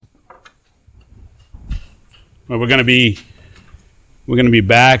Well, we're going to be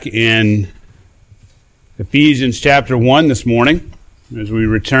back in Ephesians chapter 1 this morning as we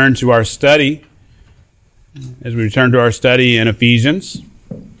return to our study. in Ephesians.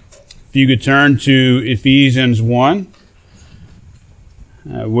 If you could turn to Ephesians 1,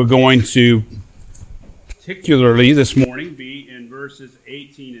 we're going to particularly this morning be in verses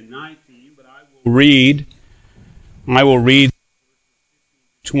 18 and 19, but I will read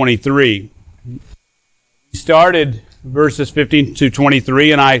 23. We started verses 15 to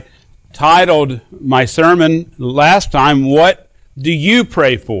 23, and I titled my sermon last time, "What do you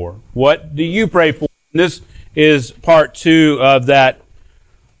pray for?" What do you pray for? And this is part 2 of that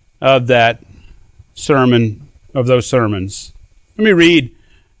sermon, of those sermons. Let me read,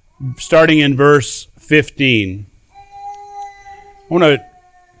 starting in verse 15. I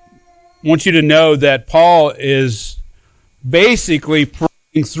want you to know that Paul is basically praying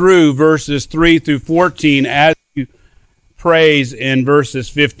through verses 3 through 14 as he prays in verses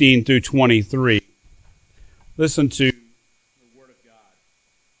 15 through 23. Listen to the Word of God.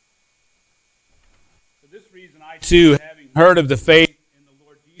 For this reason I too, having heard of the faith in the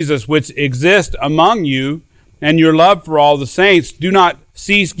Lord Jesus which exists among you, and your love for all the saints, do not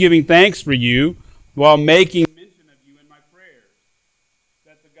cease giving thanks for you, while making mention of you in my prayers,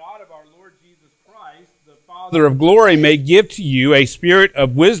 that the God of our Lord Jesus Christ, the Father of glory, may give to you a spirit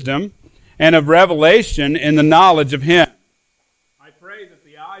of wisdom and of revelation in the knowledge of Him. I pray that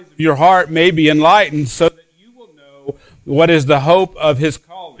the eyes of your heart may be enlightened, so that you will know what is the hope of His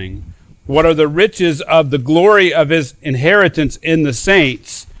calling, what are the riches of the glory of His inheritance in the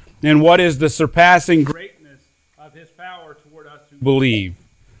saints, and what is the surpassing greatness of His power toward us who believe.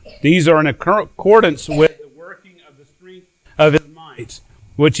 These are in accordance with the working of the strength of His might,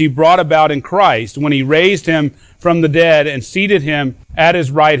 which He brought about in Christ, when He raised Him from the dead and seated Him at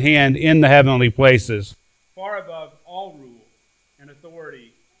His right hand in the heavenly places, far above all rule and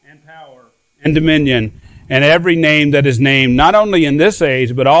authority and power and dominion, and every name that is named, not only in this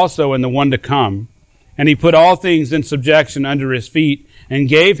age, but also in the one to come. And He put all things in subjection under His feet, and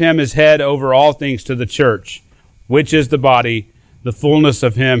gave Him as head over all things to the church, which is the body, the fullness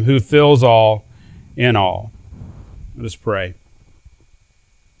of Him who fills all in all. Let us pray.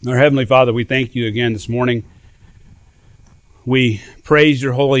 Our Heavenly Father, we thank You again this morning. We praise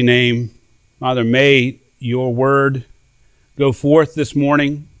Your holy name. Father, may Your word go forth this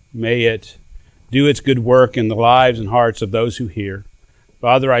morning. May it do its good work in the lives and hearts of those who hear.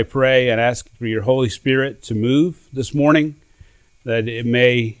 Father, I pray and ask for Your Holy Spirit to move this morning, that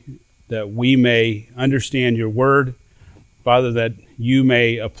we may understand Your word. Father, that You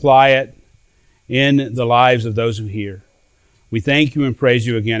may apply it in the lives of those who hear. We thank You and praise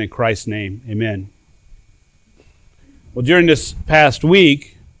You again in Christ's name. Amen. Well, during this past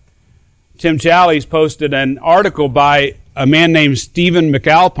week, Tim Challies posted an article by a man named Stephen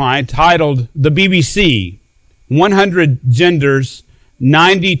McAlpine titled "The BBC, 100 Genders,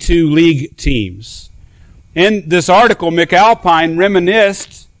 92 League Teams." In this article, McAlpine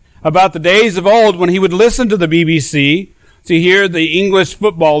reminisced about the days of old when he would listen to the BBC to hear the English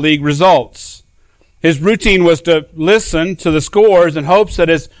Football League results. His routine was to listen to the scores in hopes that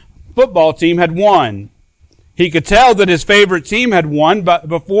his football team had won. He could tell that his favorite team had won but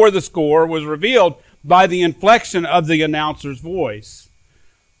before the score was revealed by the inflection of the announcer's voice.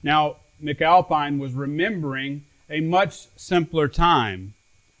 Now, McAlpine was remembering a much simpler time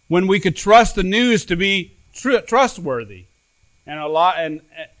when we could trust the news to be trustworthy,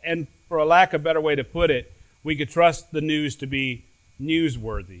 and for a lack of a better way to put it, we could trust the news to be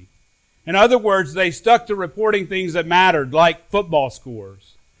newsworthy. In other words, they stuck to reporting things that mattered, like football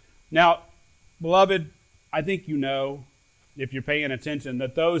scores. Now, beloved, I think you know, if you're paying attention,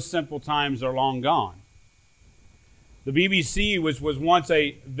 that those simple times are long gone. The BBC, which was once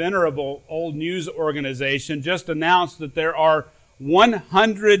a venerable old news organization, just announced that there are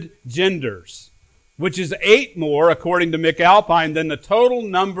 100 genders, which is 8 more, according to McAlpine, than the total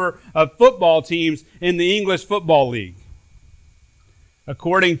number of football teams in the English Football League.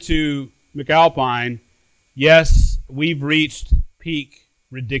 According to McAlpine, yes, we've reached peak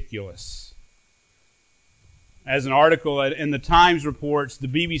ridiculous. As an article in the Times reports, the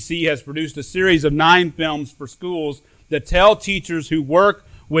BBC has produced a series of 9 films for schools that tell teachers who work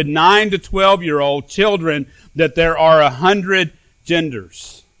with 9 to 12-year-old children that there are 100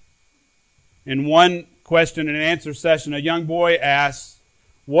 genders. In one question and answer session, a young boy asks,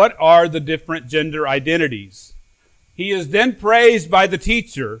 "What are the different gender identities?" He is then praised by the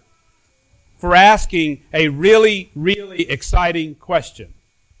teacher for asking a really, really exciting question.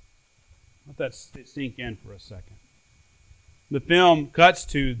 Let that sink in for a second. The film cuts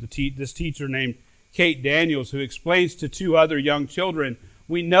to this teacher named Kate Daniels, who explains to two other young children,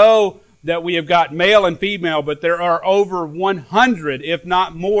 we know that we have got male and female, but there are over 100, if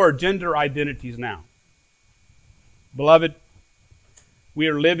not more, gender identities now. Beloved, we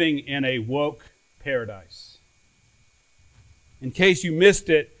are living in a woke paradise. In case you missed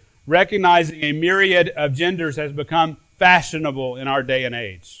it, recognizing a myriad of genders has become fashionable in our day and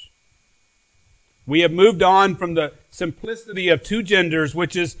age. We have moved on from the simplicity of two genders,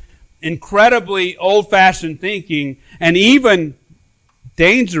 which is incredibly old-fashioned thinking and even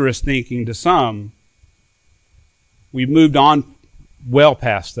dangerous thinking to some. We've moved on well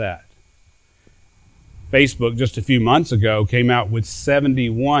past that. Facebook just a few months ago came out with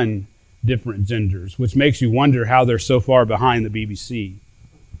 71 different genders, which makes you wonder how they're so far behind the BBC.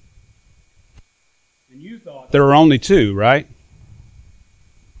 And you thought there were only two, right?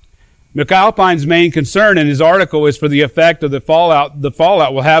 McAlpine's main concern in his article is for the effect of the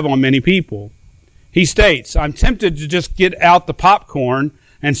fallout will have on many people. He states, I'm tempted to just get out the popcorn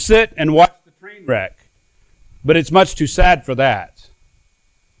and sit and watch the train wreck, but it's much too sad for that.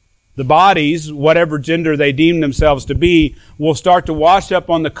 The bodies, whatever gender they deem themselves to be, will start to wash up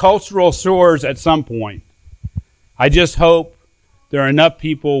on the cultural shores at some point. I just hope there are enough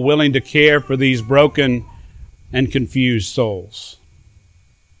people willing to care for these broken and confused souls.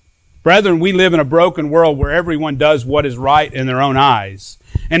 Brethren, we live in a broken world where everyone does what is right in their own eyes.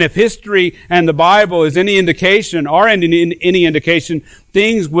 And if history and the Bible is any indication, or any indication,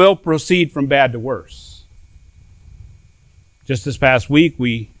 things will proceed from bad to worse. Just this past week,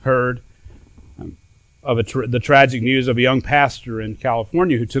 we heard of the tragic news of a young pastor in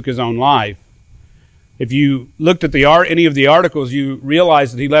California who took his own life. If you looked at any of the articles, you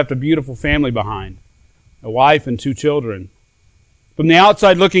realize that he left a beautiful family behind, a wife and two children. From the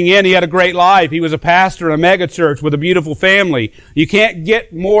outside looking in, he had a great life. He was a pastor in a megachurch with a beautiful family. You can't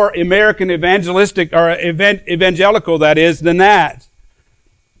get more American evangelical, that is, than that.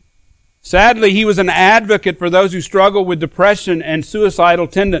 Sadly, he was an advocate for those who struggle with depression and suicidal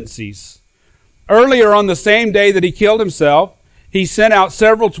tendencies. Earlier on the same day that he killed himself, he sent out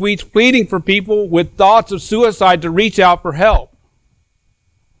several tweets pleading for people with thoughts of suicide to reach out for help.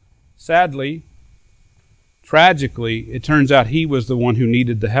 Sadly, tragically, it turns out he was the one who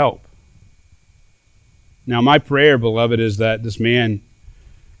needed the help. Now, my prayer, beloved, is that this man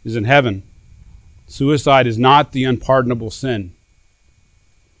is in heaven. Suicide is not the unpardonable sin.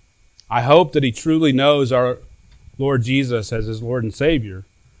 I hope that he truly knows our Lord Jesus as his Lord and Savior.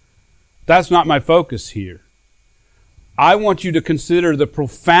 That's not my focus here. I want you to consider the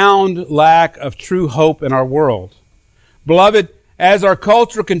profound lack of true hope in our world. Beloved, as our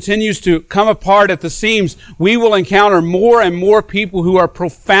culture continues to come apart at the seams, we will encounter more and more people who are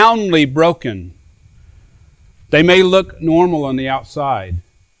profoundly broken. They may look normal on the outside.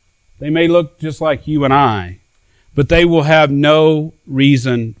 They may look just like you and I, but they will have no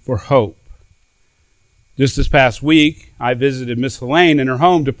reason for hope. Just this past week, I visited Miss Helene in her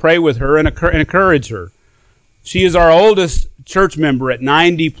home to pray with her and encourage her. She is our oldest church member at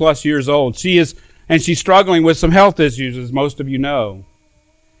 90 plus years old. She's struggling with some health issues, as most of you know.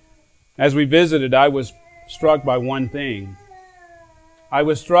 As we visited, I was struck by one thing. I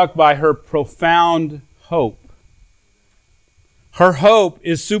was struck by her profound hope. Her hope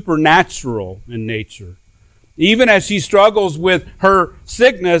is supernatural in nature. Even as she struggles with her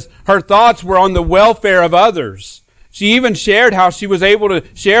sickness, her thoughts were on the welfare of others. She even shared how she was able to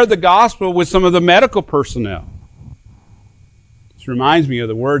share the gospel with some of the medical personnel. This reminds me of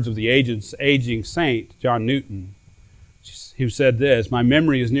the words of the aging saint, John Newton, who said this, "My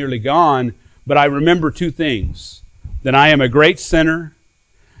memory is nearly gone, but I remember two things, that I am a great sinner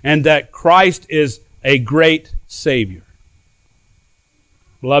and that Christ is a great Savior."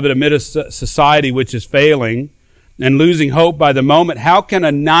 Beloved, amid a society which is failing and losing hope by the moment, how can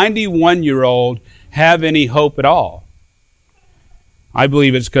a 91-year-old have any hope at all? I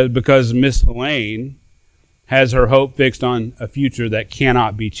believe it's because Miss Helene has her hope fixed on a future that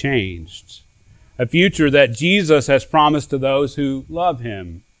cannot be changed, a future that Jesus has promised to those who love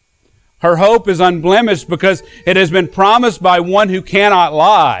Him. Her hope is unblemished because it has been promised by one who cannot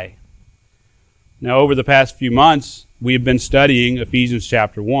lie. Now, over the past few months, we have been studying Ephesians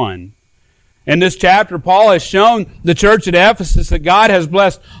chapter 1. In this chapter, Paul has shown the church at Ephesus that God has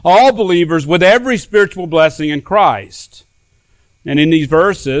blessed all believers with every spiritual blessing in Christ. And in these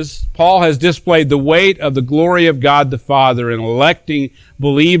verses, Paul has displayed the weight of the glory of God the Father in electing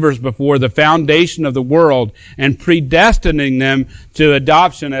believers before the foundation of the world and predestining them to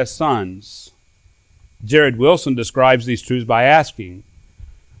adoption as sons. Jared Wilson describes these truths by asking,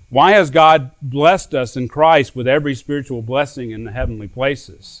 why has God blessed us in Christ with every spiritual blessing in the heavenly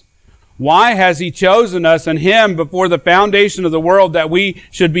places? Why has He chosen us in Him before the foundation of the world that we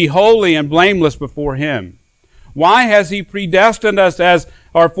should be holy and blameless before Him? Why has He predestined us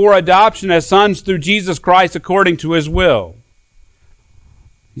for adoption as sons through Jesus Christ according to His will?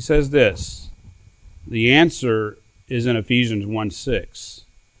 He says this. The answer is in Ephesians 1:6.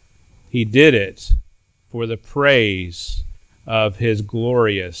 He did it for the praise of His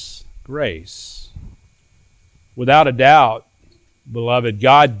glorious grace. Without a doubt, beloved,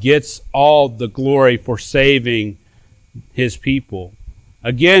 God gets all the glory for saving His people.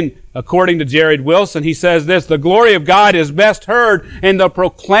 Again, according to Jared Wilson, he says this, the glory of God is best heard in the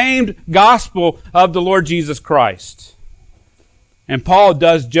proclaimed gospel of the Lord Jesus Christ. And Paul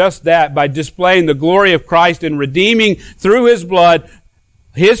does just that by displaying the glory of Christ in redeeming through His blood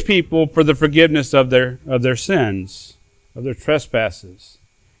His people for the forgiveness of their sins, of their trespasses.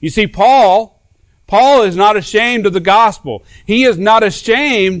 You see, Paul is not ashamed of the gospel. He is not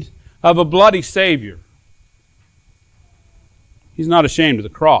ashamed of a bloody Savior. He's not ashamed of the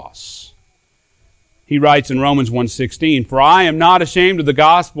cross. He writes in Romans 1:16, "For I am not ashamed of the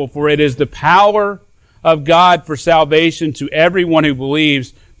gospel, for it is the power of God for salvation to everyone who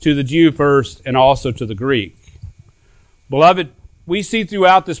believes, to the Jew first and also to the Greek." Beloved, we see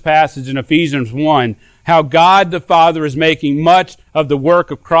throughout this passage in Ephesians 1 how God the Father is making much of the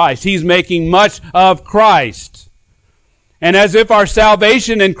work of Christ. He's making much of Christ. And as if our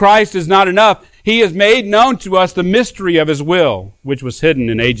salvation in Christ is not enough, He has made known to us the mystery of His will, which was hidden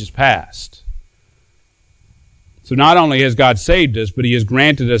in ages past. So not only has God saved us, but He has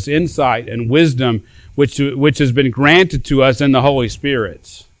granted us insight and wisdom, which has been granted to us in the Holy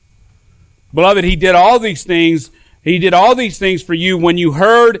Spirit. Beloved, He did all these things. He did all these things for you when you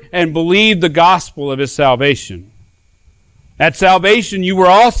heard and believed the gospel of His salvation. At salvation, you were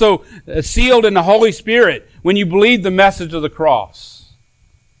also sealed in the Holy Spirit when you believed the message of the cross.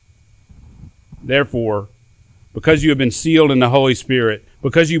 Therefore, because you have been sealed in the Holy Spirit,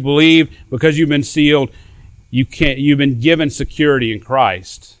 because you believe, because you've been sealed, you've been given security in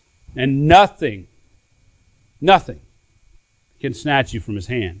Christ. And nothing can snatch you from His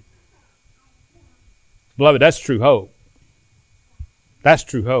hand. Beloved, that's true hope. That's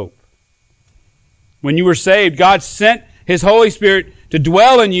true hope. When you were saved, God sent His Holy Spirit to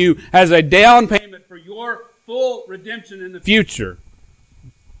dwell in you as a down payment for your full redemption in the future.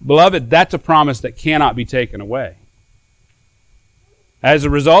 Beloved, that's a promise that cannot be taken away. As a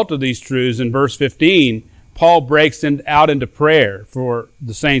result of these truths, in verse 15, Paul breaks out into prayer for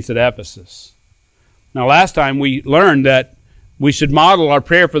the saints at Ephesus. Now, last time we learned that we should model our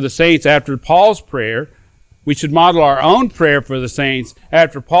prayer for the saints after Paul's prayer. We should model our own prayer for the saints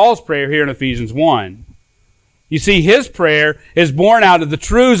after Paul's prayer here in Ephesians 1. You see, his prayer is born out of the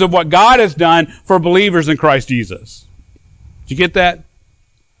truths of what God has done for believers in Christ Jesus. Did you get that?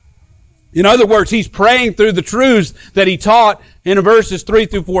 In other words, he's praying through the truths that he taught in verses 3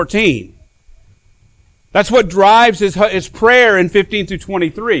 through 14. That's what drives his prayer in 15 through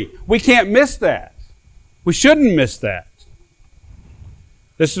 23. We can't miss that. We shouldn't miss that.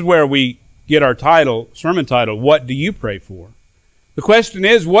 This is where we get our sermon title, What Do You Pray For? The question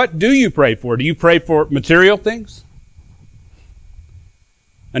is, what do you pray for? Do you pray for material things?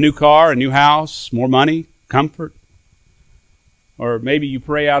 A new car, a new house, more money, comfort? Or maybe you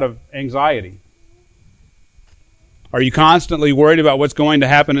pray out of anxiety. Are you constantly worried about what's going to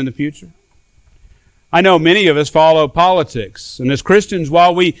happen in the future? I know many of us follow politics. And as Christians,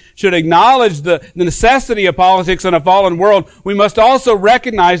 while we should acknowledge the necessity of politics in a fallen world, we must also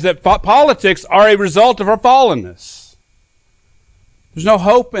recognize that politics are a result of our fallenness. There's no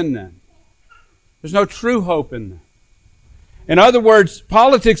hope in them. There's no true hope in them. In other words,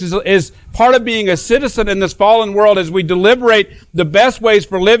 politics is part of being a citizen in this fallen world as we deliberate the best ways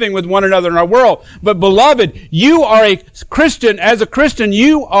for living with one another in our world. But beloved, you are a Christian. As a Christian,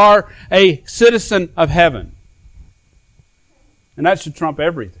 you are a citizen of heaven. And that should trump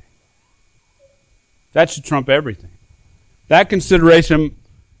everything. That should trump everything. That consideration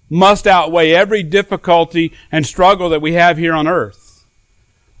must outweigh every difficulty and struggle that we have here on earth.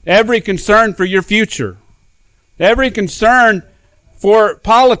 Every concern for your future. Every concern for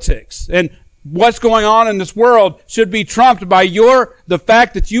politics and what's going on in this world should be trumped by the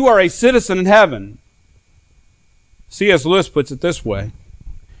fact that you are a citizen in heaven. C.S. Lewis puts it this way.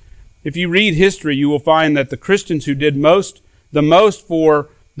 If you read history, you will find that the Christians who did the most for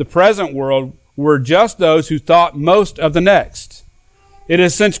the present world were just those who thought most of the next. It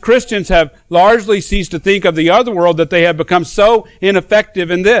is since Christians have largely ceased to think of the other world that they have become so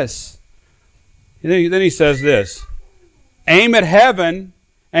ineffective in this. And then he says this, aim at heaven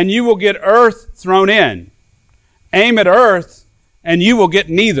and you will get earth thrown in. Aim at earth and you will get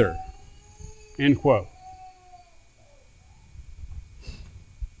neither. End quote.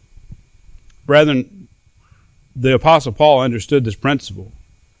 Brethren, the Apostle Paul understood this principle.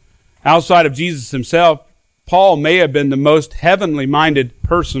 Outside of Jesus himself, Paul may have been the most heavenly-minded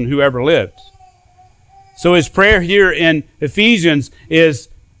person who ever lived. So his prayer here in Ephesians is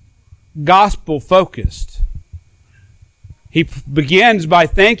gospel-focused. He begins by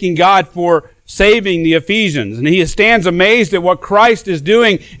thanking God for saving the Ephesians, and he stands amazed at what Christ is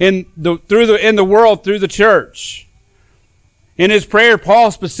doing in the world through the church. In his prayer,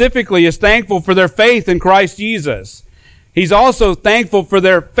 Paul specifically is thankful for their faith in Christ Jesus. He's also thankful for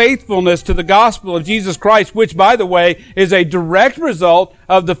their faithfulness to the gospel of Jesus Christ, which, by the way, is a direct result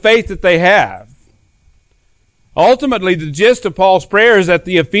of the faith that they have. Ultimately, the gist of Paul's prayer is that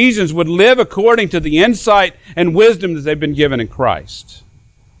the Ephesians would live according to the insight and wisdom that they've been given in Christ.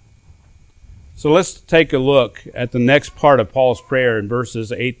 So let's take a look at the next part of Paul's prayer in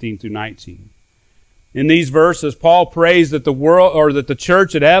verses 18 through 19. In these verses, Paul prays that the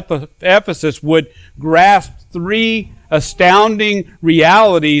church at Ephesus would grasp three astounding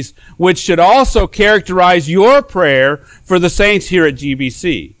realities which should also characterize your prayer for the saints here at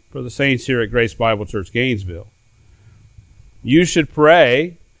GBC, for the saints here at Grace Bible Church Gainesville. You should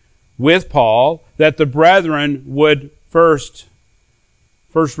pray with Paul that the brethren would first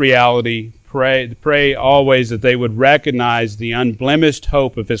reality, pray always that they would recognize the unblemished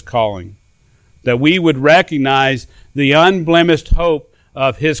hope of his calling. That we would recognize the unblemished hope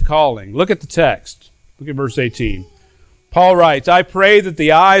of his calling. Look at the text. Look at verse 18. Paul writes, I pray that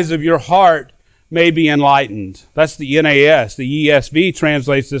the eyes of your heart may be enlightened. That's the NAS. The ESV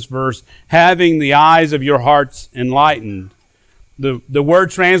translates this verse, having the eyes of your hearts enlightened. The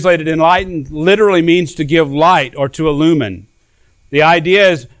word translated enlightened literally means to give light or to illumine. The idea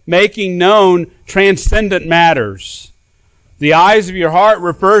is making known transcendent matters. The eyes of your heart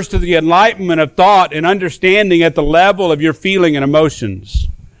refers to the enlightenment of thought and understanding at the level of your feeling and emotions.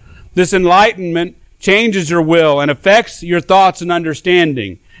 This enlightenment changes your will and affects your thoughts and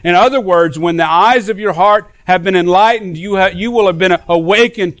understanding. In other words, when the eyes of your heart have been enlightened, you will have been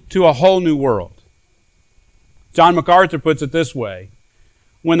awakened to a whole new world. John MacArthur puts it this way.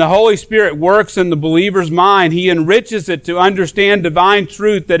 When the Holy Spirit works in the believer's mind, he enriches it to understand divine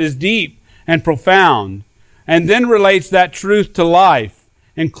truth that is deep and profound, and then relates that truth to life,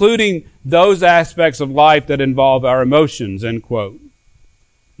 including those aspects of life that involve our emotions, end quote.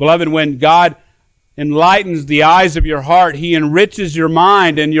 Beloved, when God enlightens the eyes of your heart, he enriches your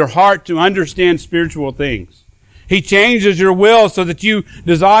mind and your heart to understand spiritual things. He changes your will so that you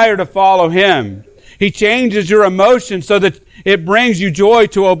desire to follow him. He changes your emotions so that it brings you joy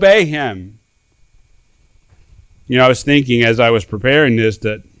to obey him. I was thinking as I was preparing this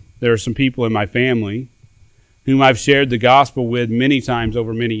that there are some people in my family whom I've shared the gospel with many times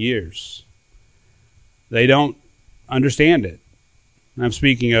over many years. They don't understand it. I'm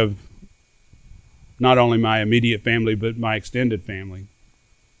speaking of not only my immediate family, but my extended family.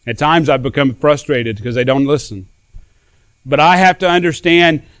 At times I've become frustrated because they don't listen. But I have to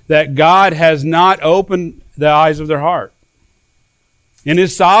understand that God has not opened the eyes of their heart. In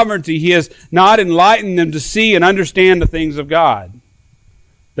his sovereignty, he has not enlightened them to see and understand the things of God.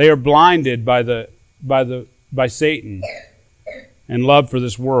 They are blinded by Satan and love for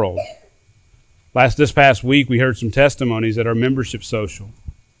this world. This past week, we heard some testimonies at our membership social.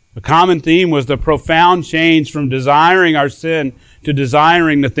 A common theme was the profound change from desiring our sin to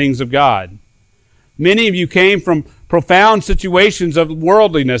desiring the things of God. Many of you came from profound situations of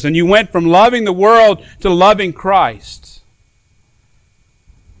worldliness, and you went from loving the world to loving Christ.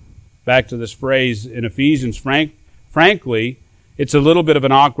 Back to this phrase in Ephesians, frankly, it's a little bit of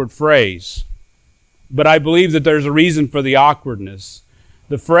an awkward phrase. But I believe that there's a reason for the awkwardness.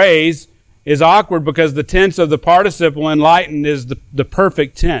 The phrase is awkward because the tense of the participle enlightened is the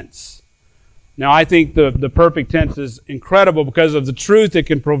perfect tense. Now, I think the perfect tense is incredible because of the truth it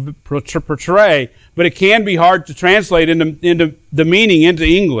can portray, but it can be hard to translate into the meaning into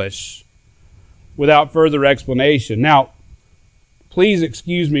English without further explanation. Now, please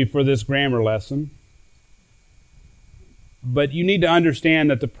excuse me for this grammar lesson, but you need to understand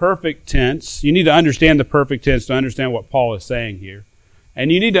that the perfect tense, you need to understand the perfect tense to understand what Paul is saying here.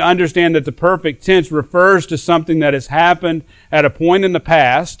 And you need to understand that the perfect tense refers to something that has happened at a point in the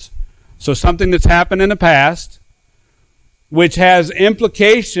past. So something that's happened in the past, which has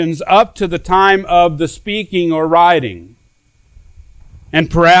implications up to the time of the speaking or writing,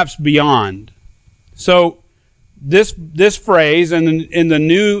 and perhaps beyond. So this phrase in the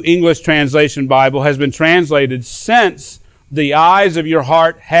New English Translation Bible has been translated, since the eyes of your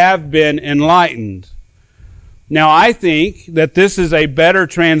heart have been enlightened. Now, I think that this is a better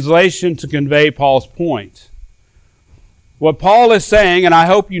translation to convey Paul's point. What Paul is saying, and I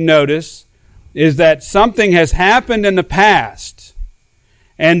hope you notice, is that something has happened in the past,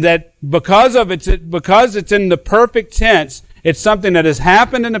 and that because it's in the perfect tense, it's something that has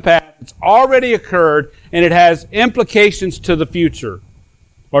happened in the past, it's already occurred, and it has implications to the future,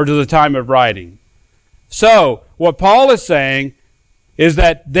 or to the time of writing. So, what Paul is saying is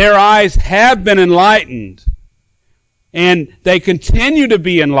that their eyes have been enlightened, and they continue to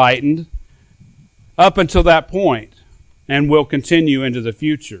be enlightened up until that point, and will continue into the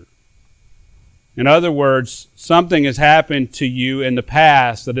future. In other words, something has happened to you in the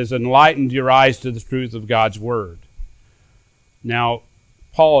past that has enlightened your eyes to the truth of God's Word. Now,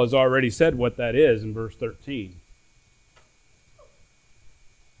 Paul has already said what that is in verse 13.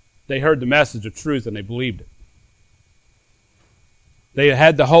 They heard the message of truth and they believed it. They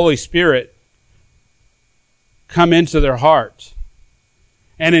had the Holy Spirit come into their heart.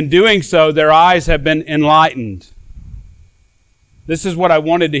 And in doing so, their eyes have been enlightened. This is what I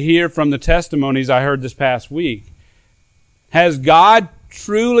wanted to hear from the testimonies I heard this past week. Has God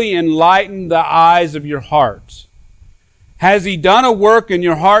truly enlightened the eyes of your heart? Has He done a work in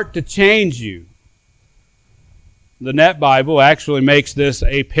your heart to change you? The Net Bible actually makes this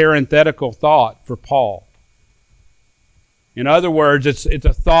a parenthetical thought for Paul. In other words, it's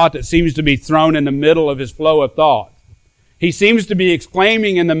a thought that seems to be thrown in the middle of his flow of thought. He seems to be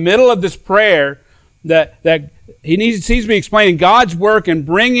exclaiming in the middle of this prayer that he seems to be explaining God's work and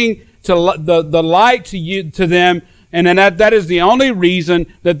bringing to the light to them, and then that is the only reason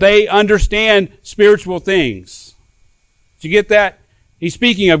that they understand spiritual things. Did you get that? He's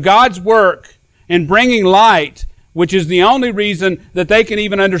speaking of God's work and bringing light, which is the only reason that they can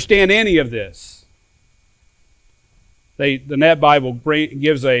even understand any of this. The Net Bible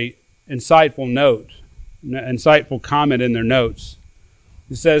gives a insightful comment in their notes.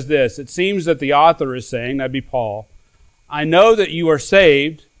 It says this: it seems that the author is saying, that'd be Paul, I know that you are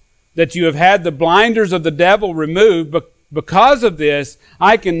saved, that you have had the blinders of the devil removed, but because of this,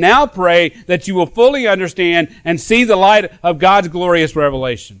 I can now pray that you will fully understand and see the light of God's glorious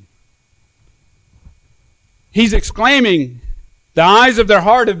revelation. He's exclaiming, the eyes of their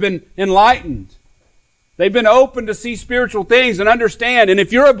heart have been enlightened. They've been open to see spiritual things and understand. And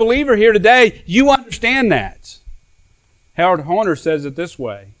if you're a believer here today, you understand that. Howard Horner says it this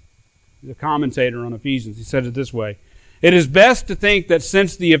way. He's a commentator on Ephesians. He says it this way: it is best to think that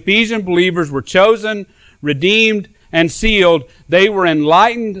since the Ephesian believers were chosen, redeemed, and sealed, they were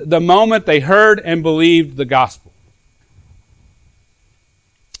enlightened the moment they heard and believed the gospel.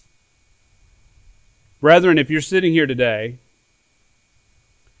 Brethren, if you're sitting here today,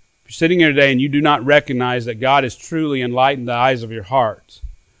 and you do not recognize that God has truly enlightened the eyes of your heart,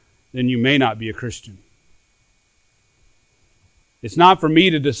 then you may not be a Christian. It's not for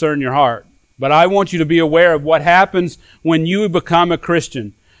me to discern your heart, but I want you to be aware of what happens when you become a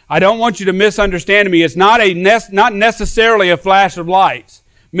Christian. I don't want you to misunderstand me. It's not necessarily a flash of lights.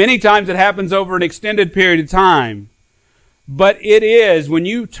 Many times it happens over an extended period of time. But it is, when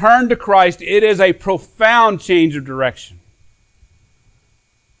you turn to Christ, it is a profound change of direction.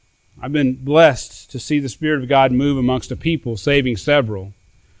 I've been blessed to see the Spirit of God move amongst a people, saving several.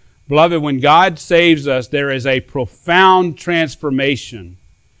 Beloved, when God saves us, there is a profound transformation.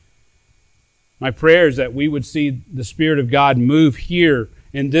 My prayer is that we would see the Spirit of God move here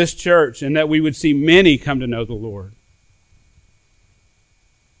in this church, and that we would see many come to know the Lord,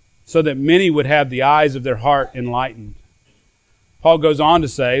 so that many would have the eyes of their heart enlightened. Paul goes on to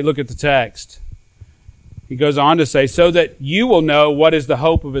say, look at the text. He goes on to say, so that you will know what is the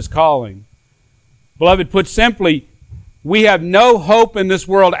hope of His calling. Beloved, put simply, we have no hope in this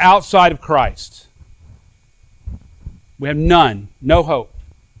world outside of Christ. We have none, no hope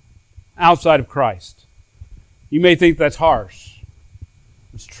outside of Christ. You may think that's harsh.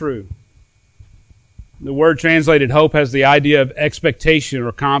 It's true. The word translated hope has the idea of expectation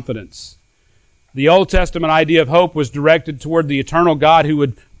or confidence. The Old Testament idea of hope was directed toward the eternal God who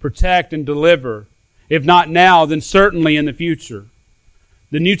would protect and deliver. If not now, then certainly in the future.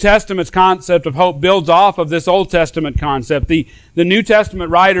 The New Testament's concept of hope builds off of this Old Testament concept. The New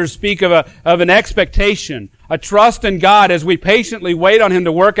Testament writers speak of an expectation, a trust in God as we patiently wait on Him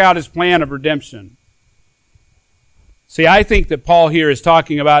to work out His plan of redemption. See, I think that Paul here is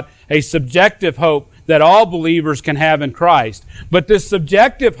talking about a subjective hope that all believers can have in Christ. But this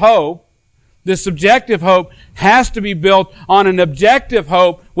subjective hope has to be built on an objective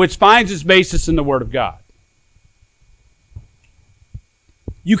hope which finds its basis in the Word of God.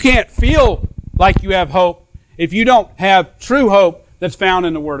 You can't feel like you have hope if you don't have true hope that's found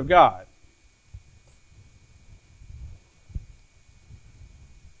in the Word of God.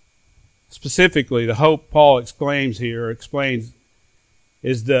 Specifically, the hope Paul explains, is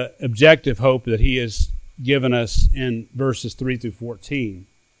the objective hope that he has given us in verses 3 through 14.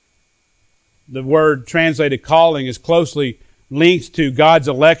 The word translated calling is closely linked to God's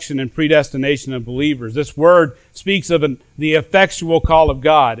election and predestination of believers. This word speaks of the effectual call of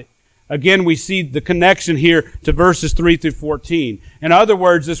God. Again, we see the connection here to verses 3 through 14. In other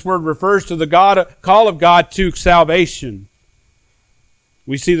words, this word refers to the call of God to salvation.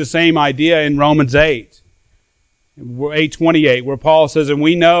 We see the same idea in Romans 8:28, where Paul says, "And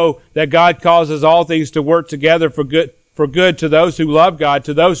we know that God causes all things to work together for good to those who love God,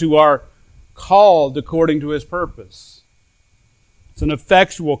 to those who are called according to His purpose." It's an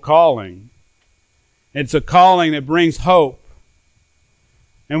effectual calling. It's a calling that brings hope.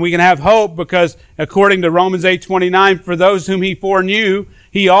 And we can have hope because, according to Romans 8:29, for those whom He foreknew,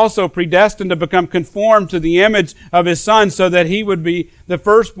 He also predestined to become conformed to the image of His Son, so that He would be the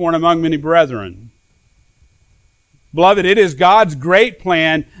firstborn among many brethren. Beloved, it is God's great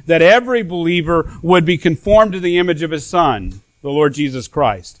plan that every believer would be conformed to the image of His Son, the Lord Jesus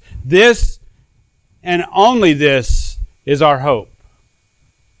Christ. This, and only this, is our hope.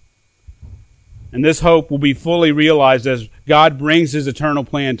 And this hope will be fully realized as God brings His eternal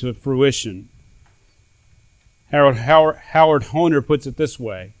plan to fruition. Howard Hoehner puts it this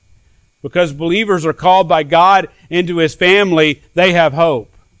way: because believers are called by God into His family, they have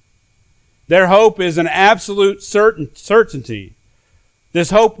hope. Their hope is an absolute certainty.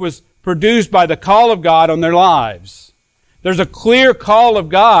 This hope was produced by the call of God on their lives. There's a clear call of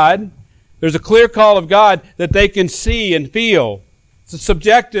God. There's a clear call of God that they can see and feel. It's a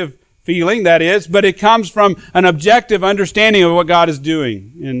subjective feeling, that is, but it comes from an objective understanding of what God is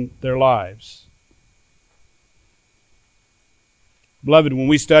doing in their lives. Beloved, when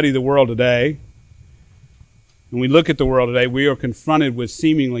we study the world today, when we look at the world today, we are confronted with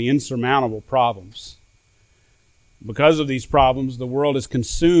seemingly insurmountable problems. Because of these problems, the world is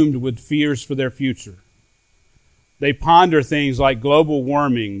consumed with fears for their future. They ponder things like global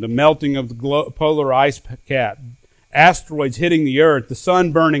warming, the melting of the polar ice cap, asteroids hitting the earth, the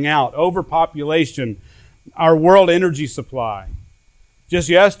sun burning out, overpopulation, our world energy supply. Just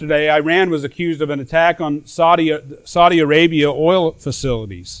yesterday, Iran was accused of an attack on Saudi Arabia oil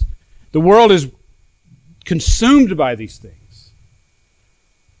facilities. The world is consumed by these things.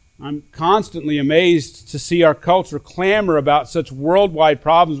 I'm constantly amazed to see our culture clamor about such worldwide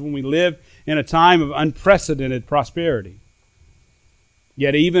problems when we live in a time of unprecedented prosperity.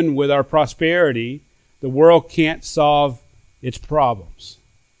 Yet even with our prosperity, the world can't solve its problems.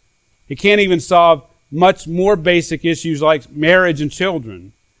 It can't even solve much more basic issues like marriage and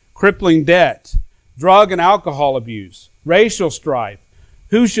children, crippling debt, drug and alcohol abuse, racial strife,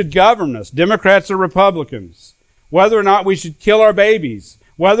 who should govern us, Democrats or Republicans, whether or not we should kill our babies,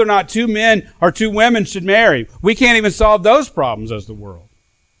 whether or not 2 men or 2 women should marry. We can't even solve those problems as the world.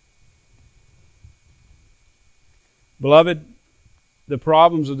 Beloved, the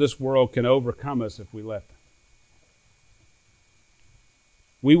problems of this world can overcome us if we let them.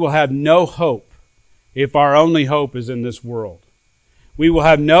 We will have no hope if our only hope is in this world. We will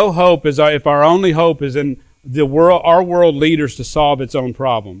have no hope if our only hope is in the world, our world leaders, to solve its own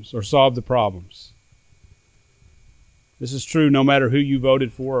problems or solve the problems. This is true no matter who you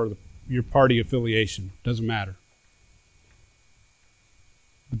voted for or your party affiliation. Doesn't matter.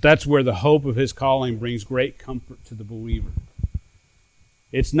 But that's where the hope of His calling brings great comfort to the believer.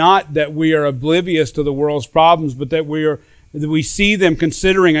 It's not that we are oblivious to the world's problems, but that we see them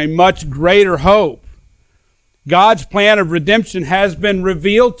considering a much greater hope. God's plan of redemption has been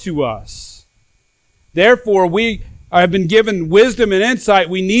revealed to us. Therefore, we have been given wisdom and insight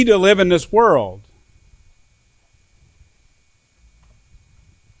we need to live in this world.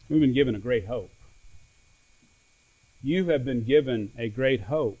 We've been given a great hope. You have been given a great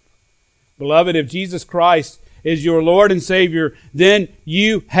hope. Beloved, if Jesus Christ is your Lord and Savior, then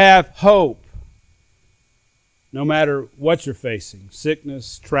you have hope. No matter what you're facing,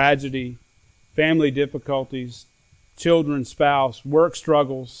 sickness, tragedy, family difficulties, children, spouse, work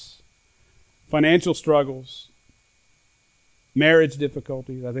struggles, financial struggles, marriage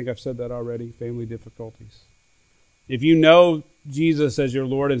difficulties. I think I've said that already, family difficulties. If you know Jesus as your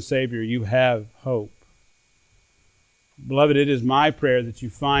Lord and Savior, you have hope. Beloved, it is my prayer that you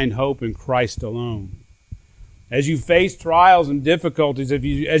find hope in Christ alone. As you face trials and difficulties,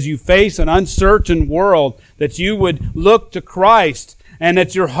 as you face an uncertain world, that you would look to Christ and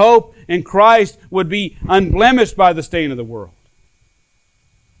that your hope in Christ would be unblemished by the stain of the world.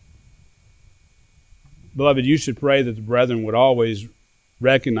 Beloved, you should pray that the brethren would always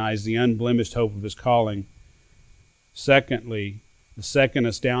recognize the unblemished hope of His calling. Secondly, The second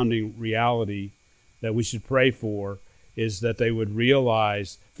astounding reality that we should pray for is that they would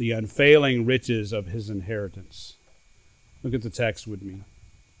realize the unfailing riches of his inheritance. Look at the text with me.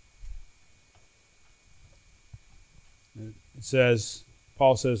 It says,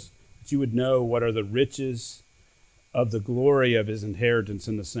 Paul says, that you would know what are the riches of the glory of his inheritance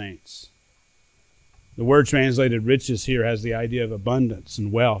in the saints. The word translated riches here has the idea of abundance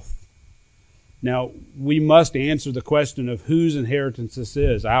and wealth. Now, we must answer the question of whose inheritance this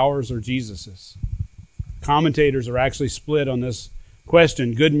is, ours or Jesus's. Commentators are actually split on this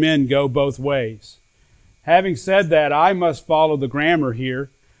question. Good men go both ways. Having said that, I must follow the grammar here,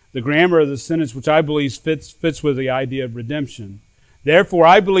 the grammar of the sentence, which I believe fits with the idea of redemption. Therefore,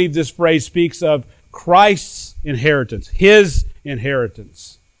 I believe this phrase speaks of Christ's inheritance, his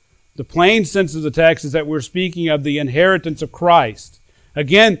inheritance. The plain sense of the text is that we're speaking of the inheritance of Christ.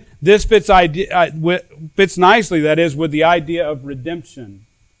 Again, this fits nicely, that is, with the idea of redemption.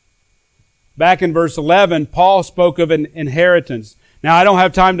 Back in verse 11, Paul spoke of an inheritance. Now, I don't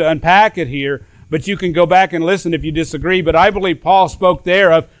have time to unpack it here, but you can go back and listen if you disagree. But I believe Paul spoke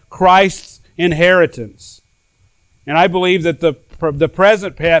there of Christ's inheritance. And I believe that the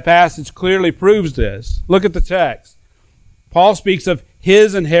present passage clearly proves this. Look at the text. Paul speaks of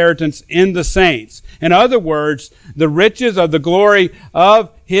his inheritance in the saints. In other words, the riches of the glory of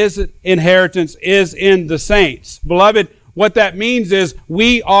his inheritance is in the saints. Beloved, what that means is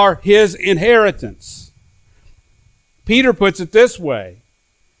we are his inheritance. Peter puts it this way.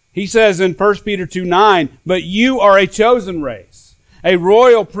 He says in 1 Peter 2:9, "But you are a chosen race, a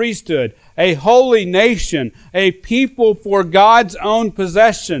royal priesthood, a holy nation, a people for God's own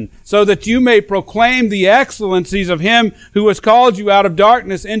possession, so that you may proclaim the excellencies of him who has called you out of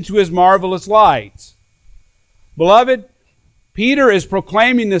darkness into his marvelous light." Beloved, Peter is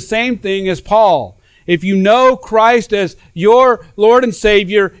proclaiming the same thing as Paul. If you know Christ as your Lord and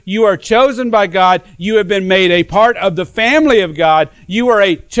Savior, you are chosen by God. You have been made a part of the family of God. You are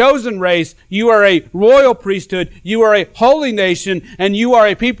a chosen race. You are a royal priesthood. You are a holy nation. And you are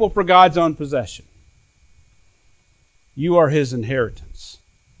a people for God's own possession. You are his inheritance.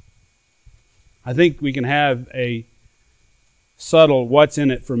 I think we can have a subtle what's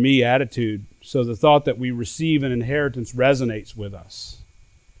in it for me attitude, so the thought that we receive an inheritance resonates with us.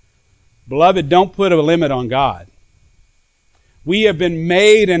 Beloved, don't put a limit on God. We have been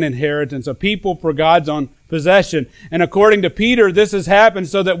made an inheritance, a people for God's own possession. And according to Peter, this has happened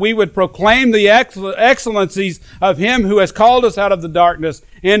so that we would proclaim the excellencies of him who has called us out of the darkness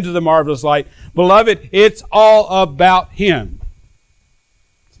into the marvelous light. Beloved, it's all about him.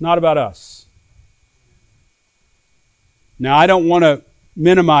 It's not about us. Now, I don't want to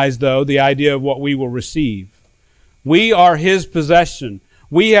minimize, though, the idea of what we will receive. We are his possession.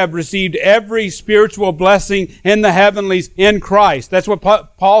 We have received every spiritual blessing in the heavenlies in Christ. That's what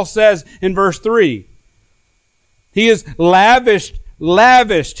Paul says in verse 3. He has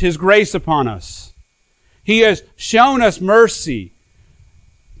lavished his grace upon us. He has shown us mercy.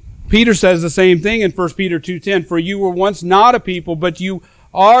 Peter says the same thing in 1 Peter 2:10. "For you were once not a people, but you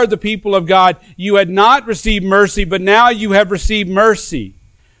are the people of God. You had not received mercy, but now you have received mercy."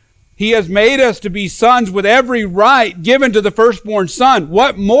 He has made us to be sons with every right given to the firstborn son.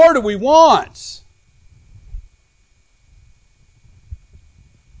 What more do we want?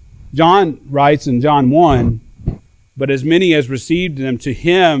 John writes in John 1, "But as many as received them, to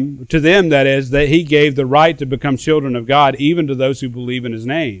them that is, that he gave the right to become children of God, even to those who believe in his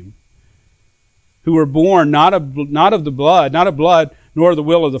name, who were born not of blood, nor the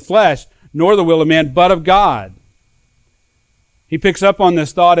will of the flesh, nor the will of man, but of God." He picks up on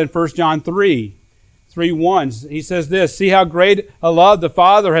this thought in 1 John 3:1. He says this, "See how great a love the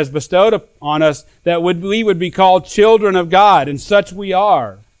Father has bestowed upon us, that we would be called children of God, and such we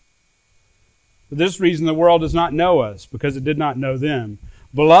are. For this reason the world does not know us, because it did not know them.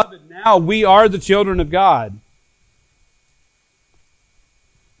 Beloved, now we are the children of God."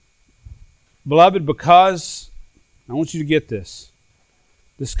 Beloved, because, I want you to get this.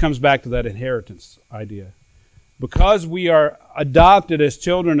 This comes back to that inheritance idea. Because we are adopted as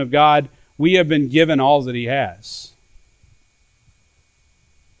children of God, we have been given all that he has.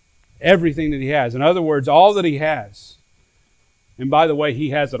 Everything that he has. In other words, all that he has. And by the way, he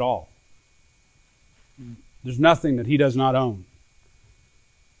has it all. There's nothing that he does not own.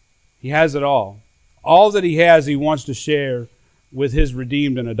 He has it all. All that he has, he wants to share with his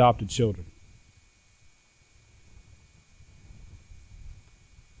redeemed and adopted children.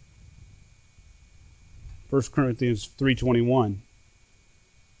 1 Corinthians 3:21.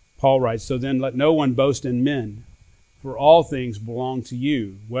 Paul writes, "So then let no one boast in men, for all things belong to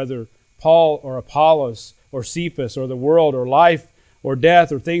you, whether Paul or Apollos or Cephas or the world or life or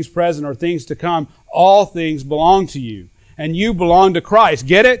death or things present or things to come, all things belong to you. And you belong to Christ.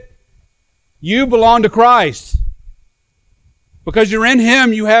 Get it? You belong to Christ. Because you're in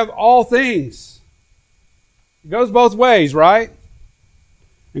Him, you have all things. It goes both ways, right?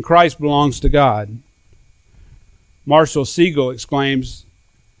 And Christ belongs to God. Marshall Siegel exclaims,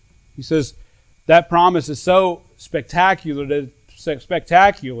 he says, that promise is so spectacular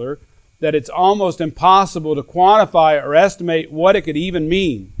that it's almost impossible to quantify or estimate what it could even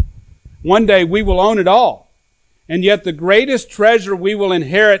mean. One day we will own it all. And yet the greatest treasure we will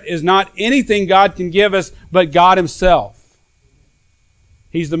inherit is not anything God can give us, but God Himself.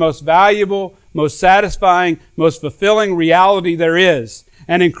 He's the most valuable, most satisfying, most fulfilling reality there is.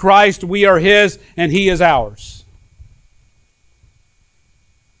 And in Christ we are His and He is ours.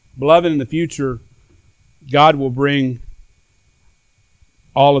 Beloved, in the future, God will bring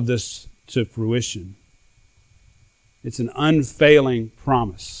all of this to fruition. It's an unfailing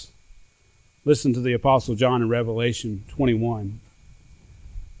promise. Listen to the Apostle John in Revelation 21.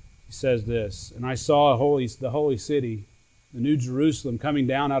 He says this, "And I saw the holy city, the New Jerusalem, coming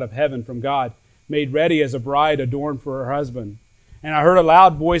down out of heaven from God, made ready as a bride adorned for her husband. And I heard a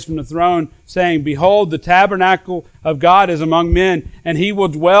loud voice from the throne saying, Behold, the tabernacle of God is among men, and He will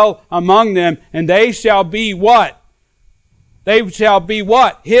dwell among them, and they shall be what? They shall be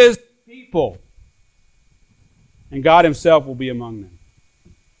what? His people. And God Himself will be among them."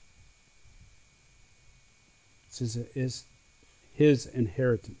 This is His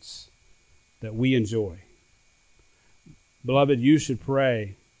inheritance that we enjoy. Beloved, you should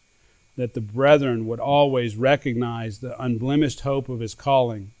pray that the brethren would always recognize the unblemished hope of His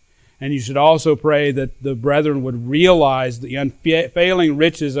calling. And you should also pray that the brethren would realize the unfailing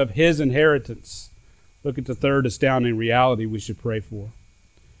riches of His inheritance. Look at the third astounding reality we should pray for.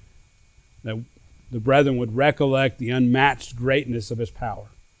 That the brethren would recollect the unmatched greatness of His power.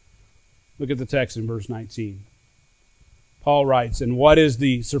 Look at the text in verse 19. Paul writes, "And what is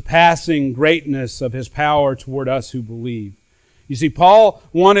the surpassing greatness of His power toward us who believe?" You see, Paul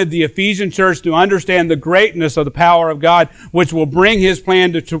wanted the Ephesian church to understand the greatness of the power of God, which will bring His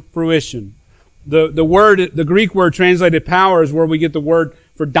plan to fruition. The Greek word translated power is where we get the word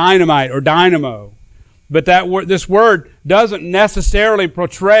for dynamite or dynamo. But this word doesn't necessarily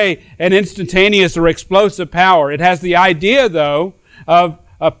portray an instantaneous or explosive power. It has the idea, though, of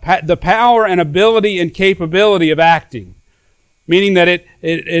the power and ability and capability of acting. Meaning that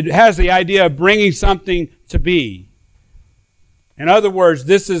it has the idea of bringing something to be. In other words,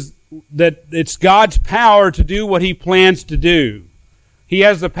 it's God's power to do what He plans to do. He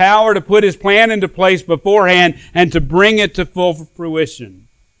has the power to put His plan into place beforehand and to bring it to full fruition.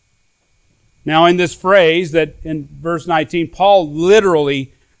 Now, in this phrase that in verse 19, Paul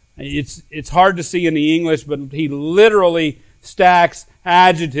literally, it's hard to see in the English, but he literally stacks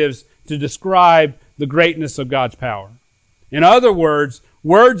adjectives to describe the greatness of God's power. In other words,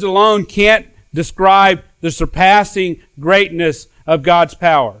 words alone can't describe the surpassing greatness of God's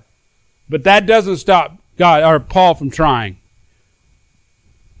power. But that doesn't stop Paul from trying.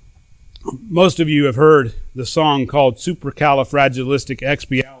 Most of you have heard the song called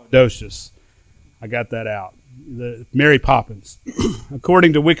Supercalifragilisticexpialidocious. I got that out. Mary Poppins.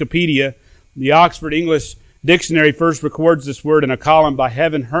 According to Wikipedia, the Oxford English Dictionary first records this word in a column by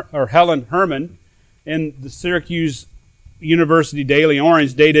Helen Herman in the Syracuse University Daily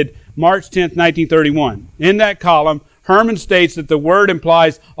Orange dated March 10th, 1931. In that column, Herman states that the word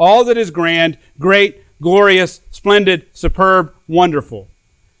implies all that is grand, great, glorious, splendid, superb, wonderful.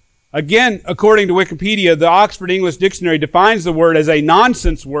 Again, according to Wikipedia, the Oxford English Dictionary defines the word as a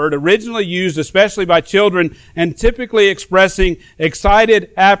nonsense word originally used especially by children and typically expressing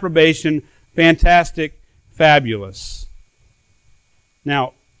excited approbation, fantastic, fabulous.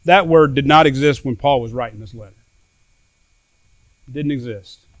 Now, that word did not exist when Paul was writing this letter. It didn't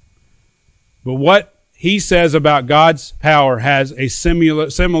exist. But what he says about God's power has a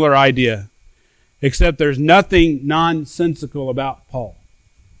similar idea, except there's nothing nonsensical about Paul.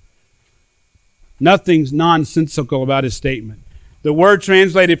 Nothing's nonsensical about his statement. The word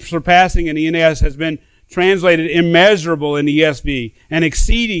translated surpassing in the NAS has been translated immeasurable in the ESV and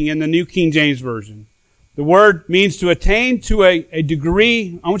exceeding in the New King James Version. The word means to attain to a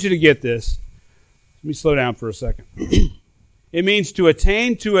degree. I want you to get this. Let me slow down for a second. It means to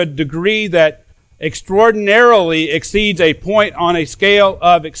attain to a degree that extraordinarily exceeds a point on a scale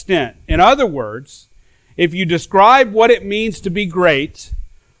of extent. In other words, if you describe what it means to be great,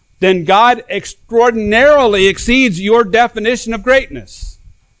 then God extraordinarily exceeds your definition of greatness.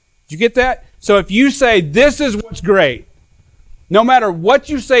 Did you get that? So if you say, this is what's great, no matter what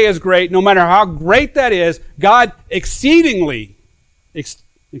you say is great, no matter how great that is, God exceedingly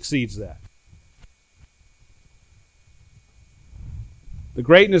exceeds that. The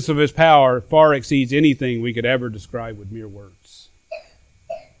greatness of His power far exceeds anything we could ever describe with mere words.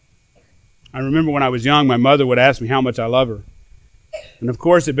 I remember when I was young, my mother would ask me how much I love her. And of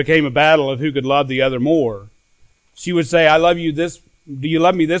course, it became a battle of who could love the other more. She would say, I love you this, do you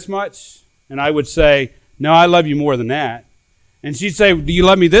love me this much? And I would say, no, I love you more than that. And she'd say, do you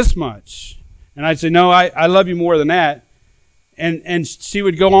love me this much? And I'd say, no, I love you more than that. And she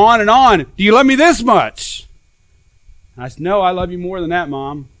would go on and on. Do you love me this much? And I said, no, I love you more than that,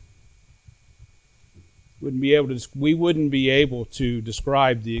 Mom. We wouldn't be able to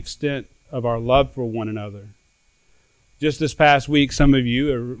describe the extent of our love for one another. Just this past week, some of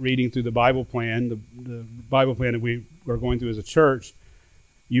you are reading through the Bible plan, the Bible plan that we are going through as a church.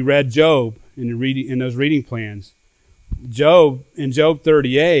 You read Job in those reading plans. Job, in Job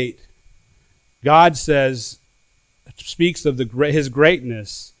 38, God speaks of His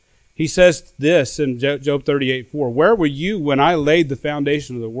greatness. He says this in Job 38:4, where were you when I laid the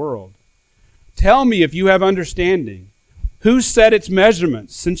foundation of the world? Tell me if you have understanding. Who set its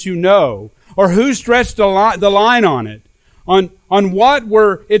measurements, since you know? Or who stretched the line on it? On what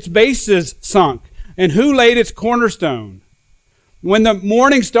were its bases sunk? And who laid its cornerstone? When the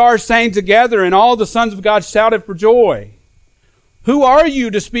morning stars sang together and all the sons of God shouted for joy. Who are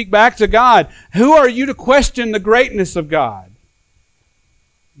you to speak back to God? Who are you to question the greatness of God?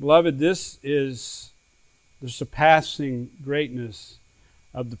 Beloved, this is the surpassing greatness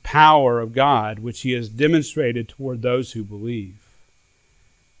of the power of God, which He has demonstrated toward those who believe.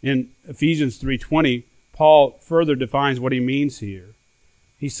 In Ephesians 3:20, Paul further defines what he means here.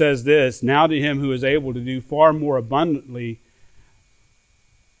 He says this, now to Him who is able to do far more abundantly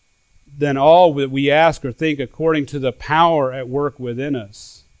than all that we ask or think, according to the power at work within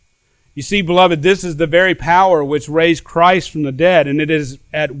us. You see, beloved, this is the very power which raised Christ from the dead, and it is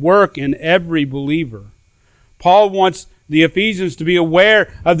at work in every believer. Paul wants the Ephesians to be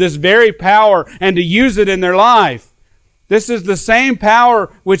aware of this very power and to use it in their life. This is the same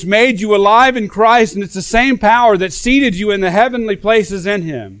power which made you alive in Christ, and it's the same power that seated you in the heavenly places in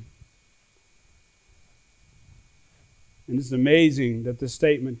Him. And it's amazing that this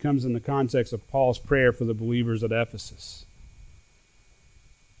statement comes in the context of Paul's prayer for the believers at Ephesus.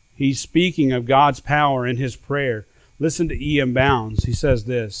 He's speaking of God's power in his prayer. Listen to E.M. Bounds. He says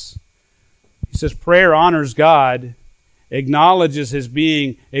this. He says, prayer honors God, acknowledges His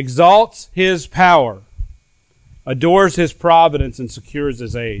being, exalts His power, adores His providence, and secures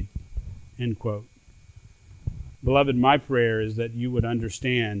His aid. End quote. Beloved, my prayer is that you would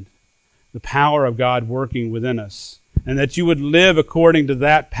understand the power of God working within us, and that you would live according to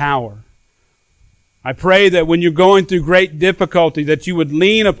that power. I pray that when you're going through great difficulty, that you would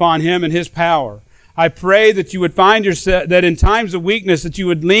lean upon Him and His power. I pray that you would find yourself, that in times of weakness, that you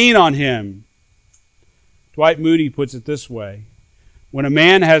would lean on Him. Dwight Moody puts it this way: when a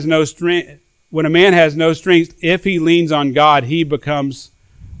man has no strength, if he leans on God, he becomes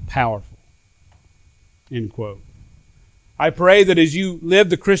powerful. End quote. I pray that as you live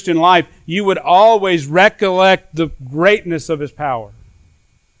the Christian life, you would always recollect the greatness of His power.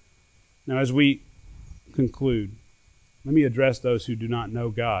 Now, as we conclude, let me address those who do not know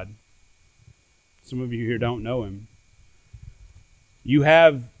God. Some of you here don't know Him.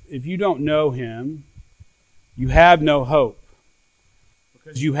 If you don't know Him, you have no hope,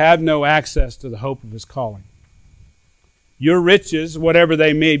 because you have no access to the hope of His calling. Your riches, whatever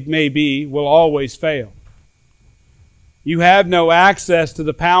they may be, will always fail. You have no access to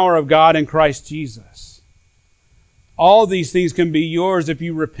the power of God in Christ Jesus. All these things can be yours if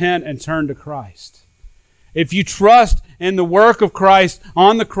you repent and turn to Christ. If you trust in the work of Christ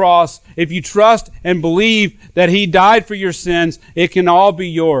on the cross, if you trust and believe that He died for your sins, it can all be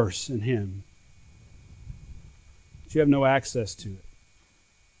yours in Him. But you have no access to it.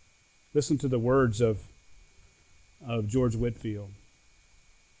 Listen to the words of George Whitefield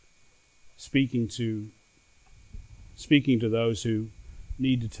speaking to those who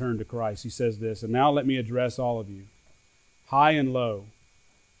need to turn to Christ. He says this, and now let me address all of you, high and low,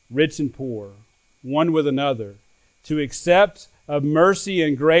 rich and poor, one with another, to accept of mercy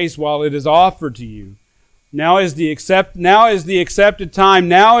and grace while it is offered to you. Now is the accepted time.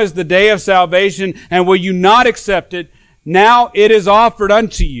 Now is the day of salvation. And will you not accept it? Now it is offered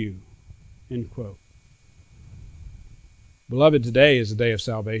unto you. End quote. Beloved, today is the day of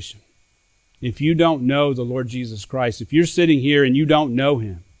salvation. If you don't know the Lord Jesus Christ, if you're sitting here and you don't know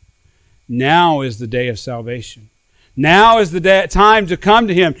Him, now is the day of salvation. Now is the time to come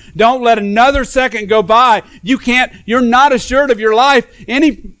to Him. Don't let another second go by. You're not assured of your life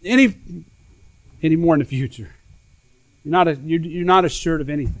any more in the future. You're not assured of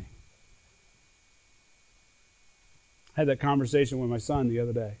anything. I had that conversation with my son the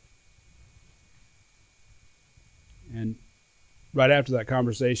other day. And right after that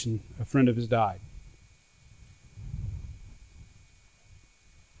conversation, a friend of his died.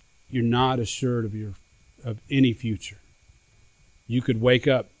 You're not assured of any future. You could wake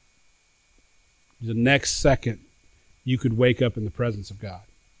up the next second. You could wake up in the presence of God.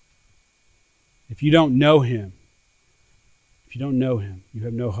 If you don't know Him, you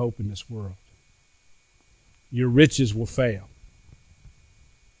have no hope in this world. Your riches will fail,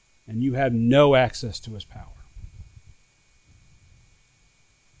 and you have no access to His power.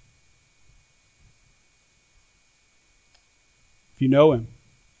 If you know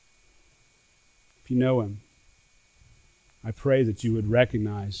Him, I pray that you would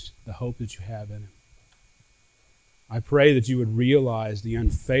recognize the hope that you have in Him. I pray that you would realize the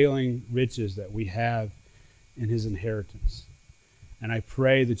unfailing riches that we have in His inheritance. And I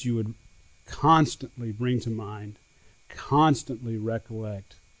pray that you would constantly bring to mind, constantly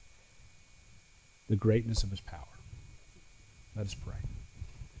recollect the greatness of His power. Let us pray.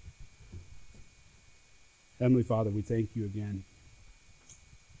 Heavenly Father, we thank you again.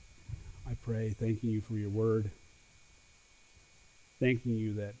 I pray, thanking you for your word. Thanking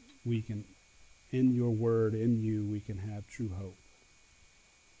you that we can, in your word, in you, we can have true hope.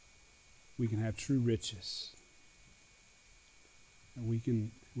 We can have true riches. And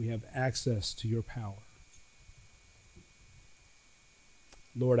we have access to your power.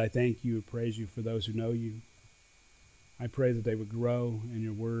 Lord, I thank you and praise you for those who know you. I pray that they would grow in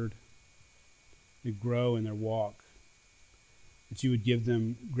your word, they'd grow in their walk, that you would give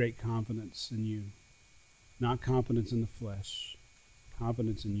them great confidence in you, not confidence in the flesh,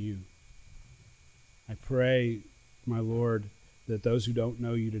 confidence in you. I pray, my Lord, that those who don't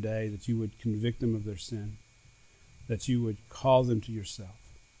know you today, that you would convict them of their sin, that you would call them to yourself.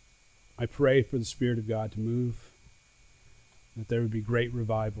 I pray for the Spirit of God to move, that there would be great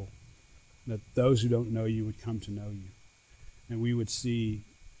revival, that those who don't know you would come to know you, and we would see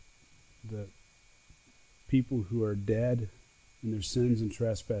the people who are dead in their sins and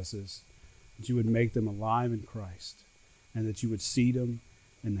trespasses, that you would make them alive in Christ, and that you would seat them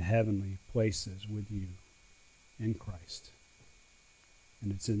in the heavenly places with you in Christ.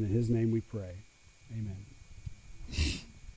 And it's in His name we pray. Amen.